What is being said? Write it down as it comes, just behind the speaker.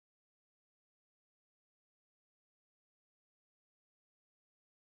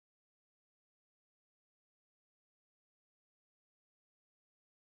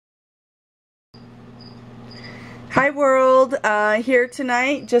Hi world, here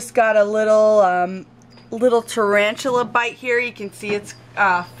tonight. Just got a little tarantula bite here. You can see its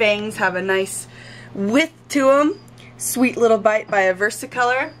fangs have a nice width to them. Sweet little bite by a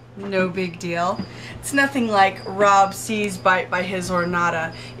versicolor. No big deal. It's nothing like Rob C's bite by his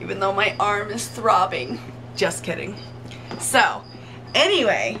ornata, even though my arm is throbbing. Just kidding. So,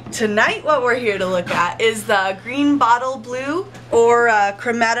 anyway, tonight what we're here to look at is the green bottle blue, or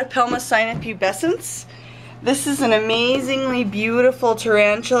Chromatopelma cyaneopubescens. This is an amazingly beautiful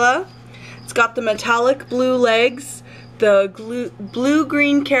tarantula. It's got the metallic blue legs, the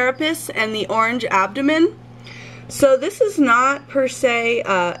blue-green carapace, and the orange abdomen. So this is not per se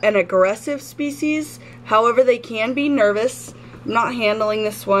an aggressive species. However, they can be nervous. I'm not handling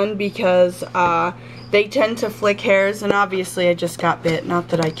this one because they tend to flick hairs, and obviously I just got bit, not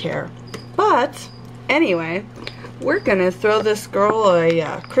that I care. But anyway, we're gonna throw this girl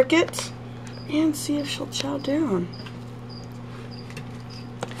a cricket and see if she'll chow down.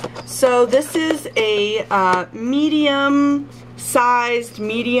 So this is a medium-sized,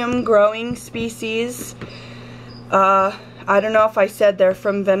 medium-growing species. I don't know if I said they're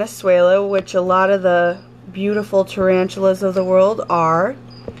from Venezuela, which a lot of the beautiful tarantulas of the world are.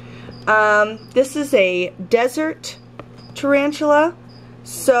 This is a desert tarantula,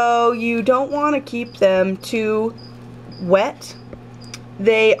 so you don't want to keep them too wet.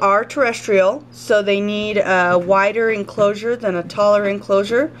 They are terrestrial, so they need a wider enclosure than a taller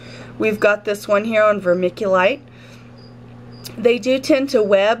enclosure. We've got this one here on vermiculite. They do tend to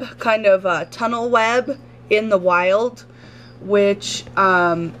web, kind of a tunnel web in the wild, which,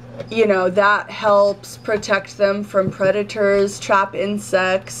 you know, that helps protect them from predators, trap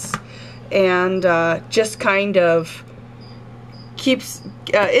insects, and just kind of keeps,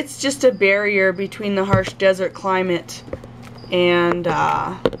 it's just a barrier between the harsh desert climate and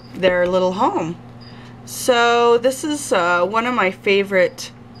their little home. So this is one of my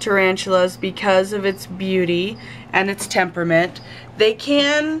favorite tarantulas because of its beauty and its temperament. They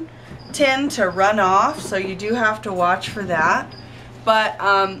can tend to run off, so you do have to watch for that. But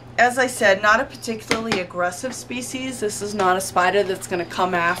as I said, not a particularly aggressive species. This is not a spider that's going to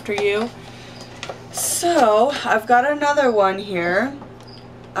come after you. So I've got another one here.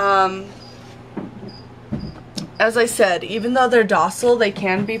 As I said, even though they're docile, they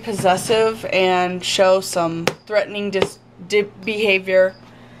can be possessive and show some threatening behavior.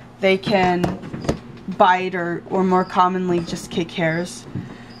 They can bite or more commonly just kick hairs.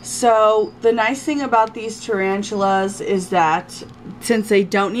 So the nice thing about these tarantulas is that since they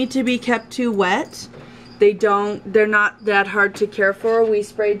don't need to be kept too wet, they're not that hard to care for. We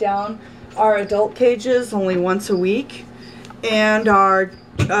spray down our adult cages only once a week, and our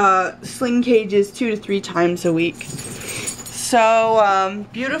sling cages 2 to 3 times a week. So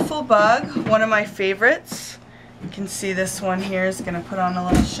beautiful bug, one of my favorites. You can see this one here is going to put on a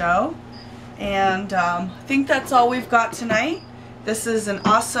little show. And I think that's all we've got tonight. This is an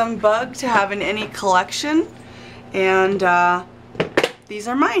awesome bug to have in any collection, and these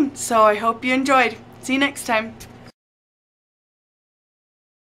are mine. So I hope you enjoyed. See you next time.